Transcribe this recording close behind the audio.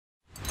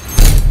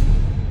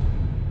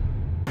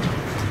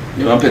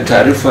Niwape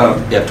taarifa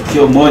ya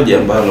tukio moja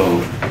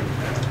ambalo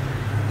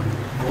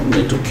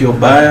ni tukio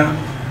baya,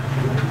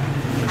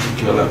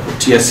 tukio la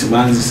kutia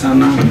simanzi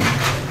sana.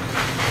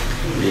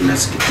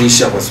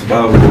 Linasikitisha kwa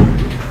sababu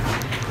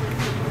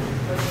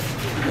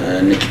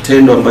ni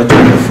kitendo ambacho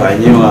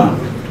kimefanywa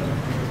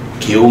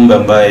kiumbe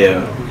ambaye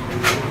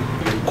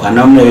kwa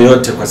namna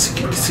yoyote, kwa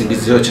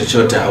kisingizio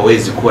chochote,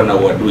 hawezi kuwa na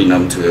uadui na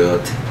mtu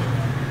yoyote.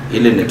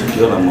 Hili ni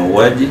tukio la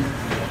mauaji.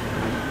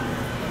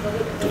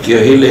 Tukio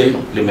hili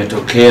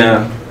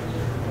limetokea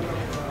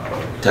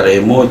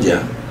tarehe 1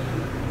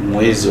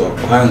 mwezi wa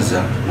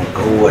kwanza mwaka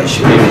huu wa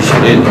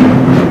 2020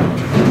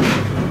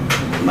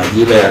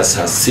 majira ya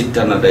saa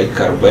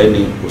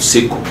 6:40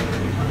 usiku.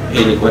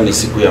 Hii ilikuwa ni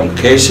siku ya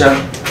mkesha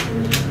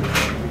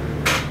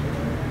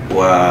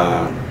wa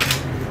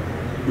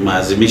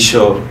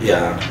maadhimisho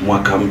ya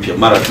mwaka mpya,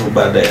 mara tu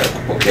baada ya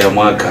kupokea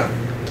mwaka.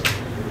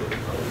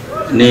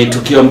 Ni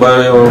tukio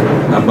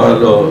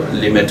ambalo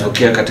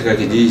limetokea katika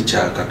kijiji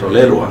cha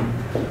Akatwakatwa,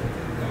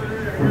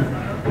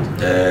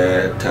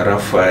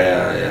 tarafa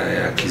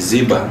ya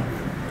Kiziba,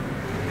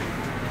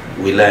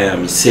 wilaya ya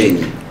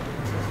Misenyi.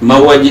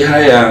 Mauaji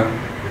haya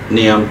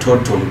ni ya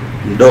mtoto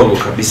mdogo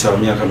kabisa wa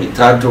miaka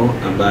 3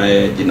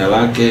 ambaye jina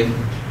lake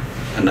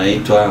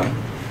anaitwa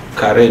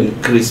Karen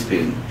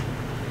Crispin.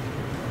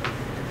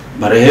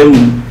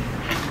 Marehemu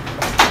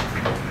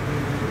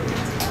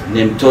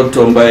ni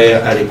mtoto ambaye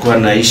alikuwa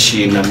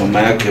anaishi na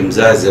mama yake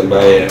mzazi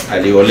ambaye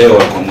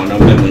aliolewa kwa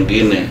mwanamume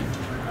mwingine.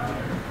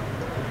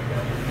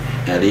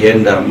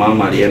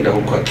 Mama alienda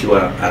huko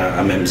akiwa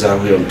amemzaa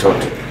huyo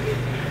mtoto.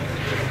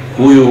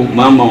 Huyu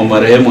mama wa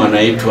marehemu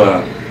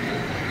anaitwa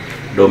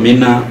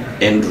Domina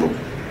Andrew,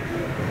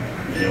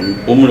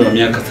 umri wa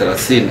miaka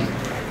 30.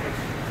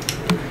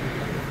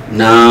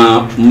 Na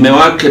mume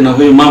wake na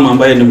huyu mama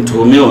ambaye ni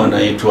mtuhumiwa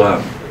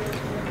anaitwa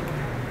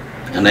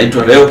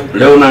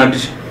Leonard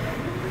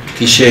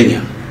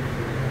Kishenya,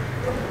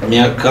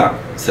 miaka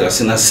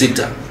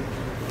 36.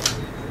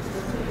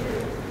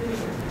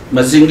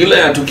 Mazingira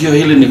ya tukio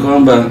hili ni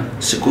kwamba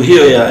siku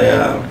hiyo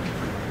ya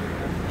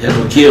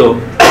tukio,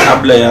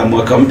 kabla ya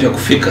mwaka mpya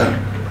kufika,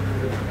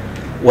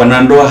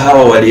 wanandoa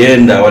hawa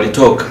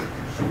walitoka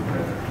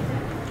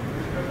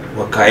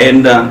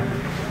wakaenda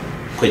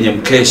kwenye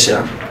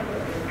mkesha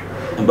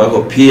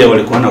ambako pia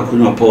walikuwa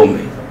wanakunywa pombe.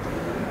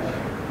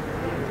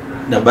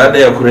 Na baada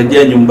ya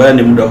kurejea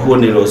nyumbani muda huo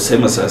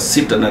niliosema saa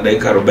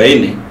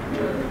 6:40,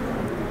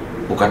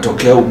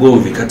 ukatokea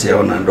ugomvi kati ya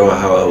wanandoa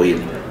hawa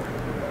wawili.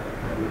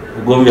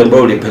 Ugomvi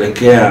ambao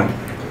ulipelekea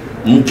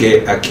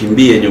mke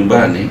akimbie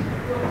nyumbani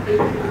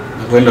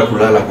na kwenda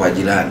kulala kwa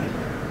jirani.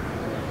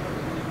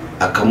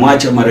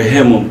 Akamwacha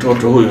marehemu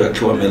mtoto huyu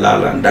akiwa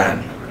amelala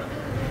ndani.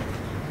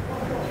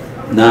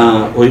 Na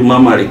huyu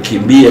mama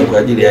alikimbia kwa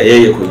ajili ya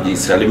yeye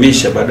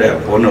kujisalimisha baada ya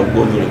kuona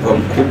ugomvi ulikuwa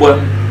mkubwa.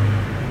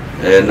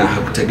 Na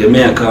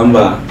hakutegemea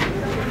kwamba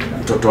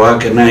mtoto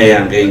wake naye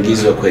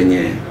angeingizwa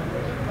kwenye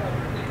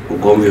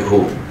ugomvi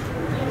huu.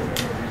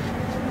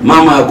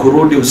 Mama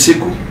hakurudi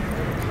usiku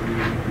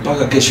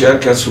mpaka kesho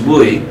yake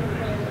asubuhi,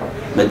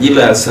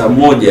 majira ya saa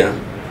 1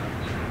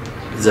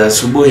 za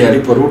asubuhi.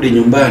 Aliporudi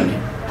nyumbani,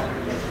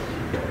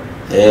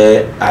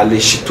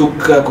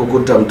 alishtuka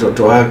kukuta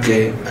mtoto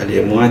wake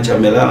aliyemwacha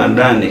amelala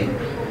ndani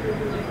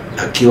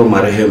akiwa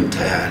marehemu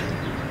tayari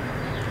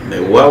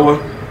ameuawa,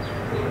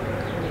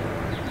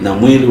 na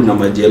mwili una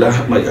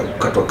majeraha ya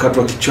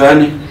kukatwakatwa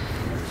kichwani,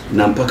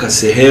 na mpaka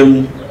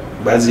sehemu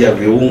baadhi ya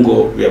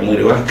viungo vya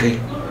mwili wake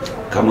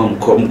kama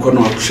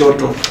mkono wa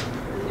kushoto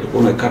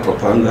ulikuwa umekatwa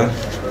panga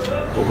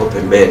huko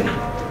pembeni,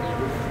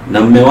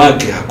 na mume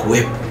wake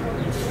hakuwepo.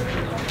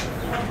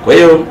 Kwa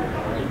hiyo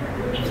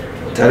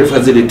taarifa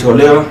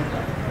zilitolewa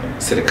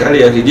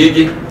serikali ya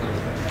kijiji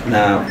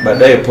na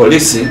baadaye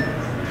polisi.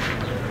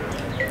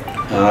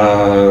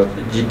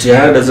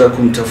 Jitihada za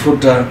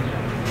kumtafuta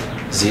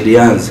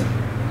zilianza,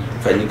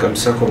 fanyika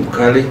msako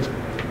mkali,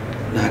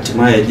 na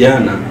hatimaye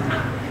jana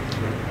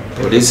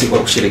polisi kwa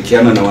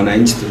kushirikiana na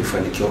wananchi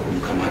tulifanikiwa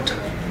kumkamata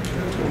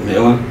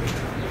tumewa.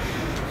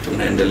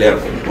 Tunaendelea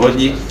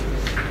kumhoji.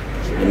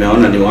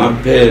 Nimeona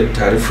niwape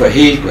taarifa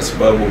hii kwa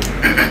sababu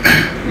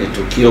ni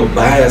tukio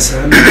baya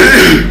sana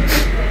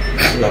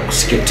la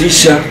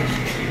kusikitisha,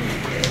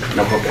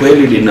 na kwa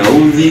kweli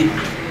linaudhi,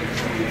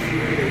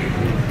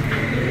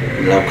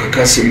 la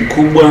ukakasi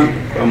mkubwa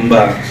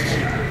kwamba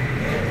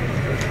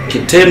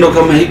kitendo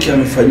kama hiki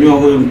amefanywa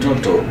huyu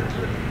mtoto.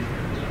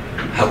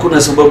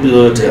 Hakuna sababu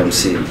yoyote ya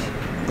msingi.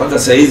 Mpaka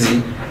saa hizi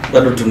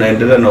bado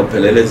tunaendelea na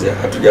upelelezi,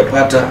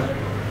 hatujapata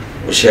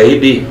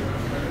ushahidi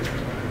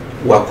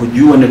wa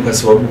kujua ni kwa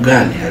sababu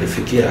gani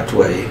alifikia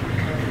hatua hii.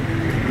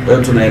 Kwa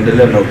hiyo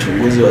tunaendelea na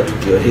uchunguzi wa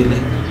tukio hili.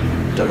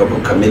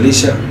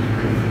 Tutakapokamilisha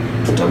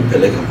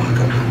tutampeleka